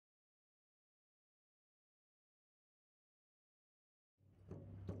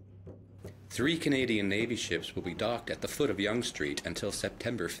3 Canadian Navy ships will be docked at the foot of Yonge Street until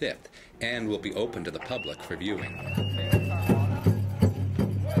September 5th and will be open to the public for viewing.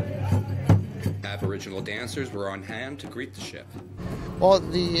 Aboriginal dancers were on hand to greet the ship. Well,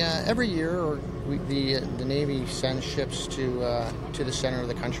 every year the Navy sends ships to the center of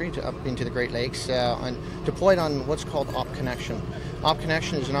the country, up into the Great Lakes, deployed on what's called Op Connection. Op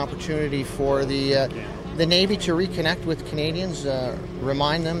Connection is an opportunity for the Navy to reconnect with Canadians,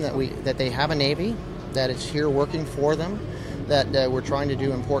 remind them that they have a Navy, that it's here working for them, that we're trying to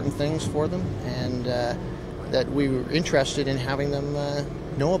do important things for them, and that we were interested in having them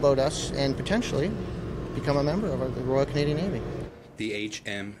know about us and potentially become a member of the Royal Canadian Navy. The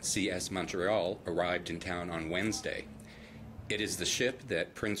HMCS Montreal arrived in town on Wednesday. It is the ship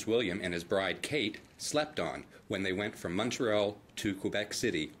that Prince William and his bride Kate slept on when they went from Montreal to Quebec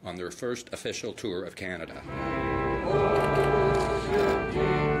City on their first official tour of Canada.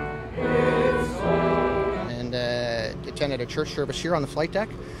 And attended a church service here on the flight deck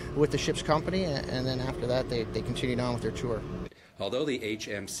with the ship's company, and then after that they continued on with their tour. Although the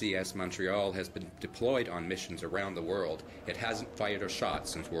HMCS Montreal has been deployed on missions around the world, it hasn't fired a shot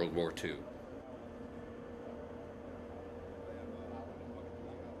since World War II.